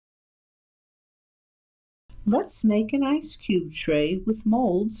Let's make an ice cube tray with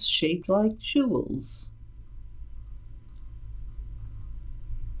molds shaped like jewels.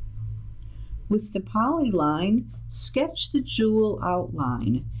 With the polyline, sketch the jewel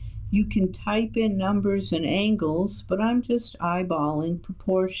outline. You can type in numbers and angles, but I'm just eyeballing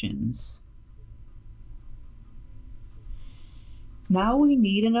proportions. Now we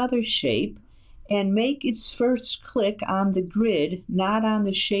need another shape, and make its first click on the grid, not on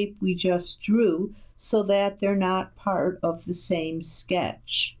the shape we just drew, so that they're not part of the same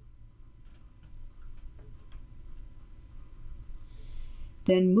sketch.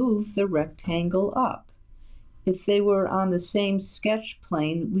 Then move the rectangle up. If they were on the same sketch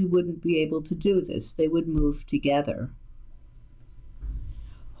plane, we wouldn't be able to do this. They would move together.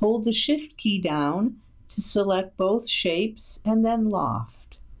 Hold the Shift key down to select both shapes and then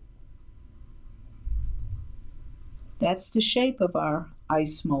Loft. That's the shape of our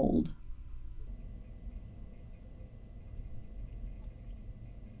ice mold.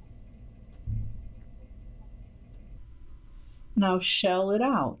 Now shell it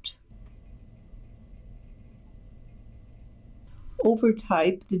out.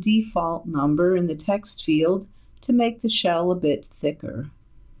 Overtype the default number in the text field to make the shell a bit thicker.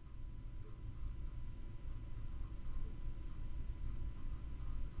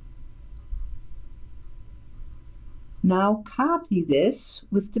 Now copy this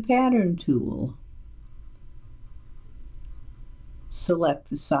with the pattern tool.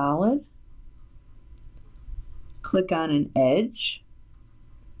 Select the solid, click on an edge,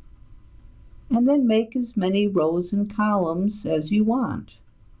 and then make as many rows and columns as you want.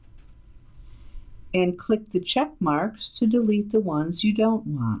 And click the check marks to delete the ones you don't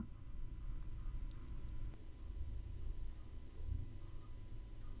want.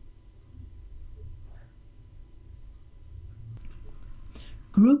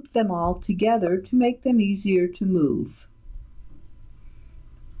 Group them all together to make them easier to move.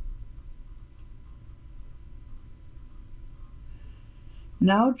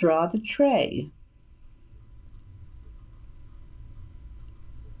 Now draw the tray.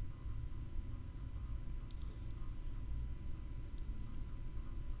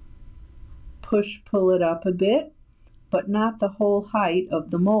 Pull it up a bit, but not the whole height of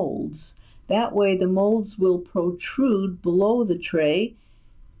the molds. That way the molds will protrude below the tray,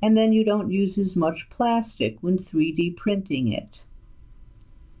 and then you don't use as much plastic when 3D printing it.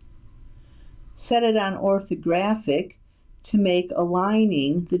 Set it on orthographic to make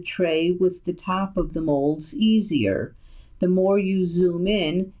aligning the tray with the top of the molds easier. The more you zoom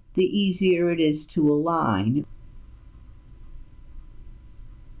in, the easier it is to align.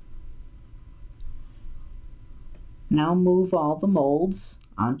 Now move all the molds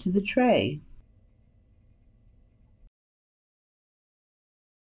onto the tray.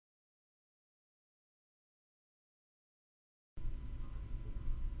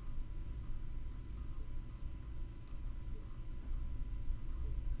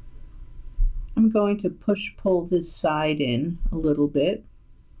 I'm going to pull this side in a little bit.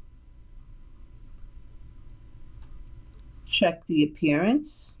 Check the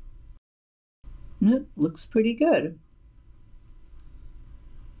appearance. It looks pretty good.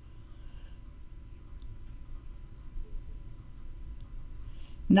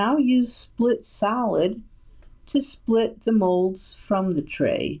 Now use Split Solid to split the molds from the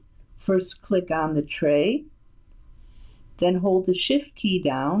tray. First click on the tray, then hold the Shift key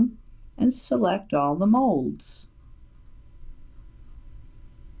down and select all the molds.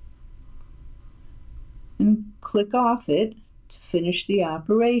 And click off it to finish the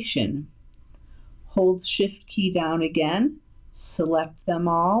operation. Hold Shift key down again, select them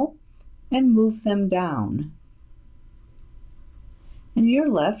all, and move them down. And you're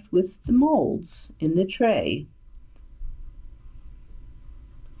left with the molds in the tray.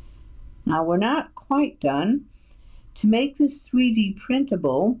 Now we're not quite done. To make this 3D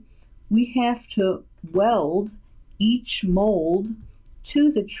printable, we have to weld each mold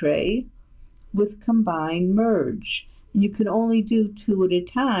to the tray with combine merge. And you can only do 2 at a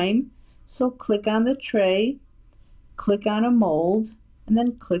time, so click on the tray, click on a mold, and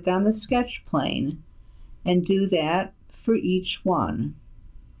then click on the sketch plane, and do that for each one.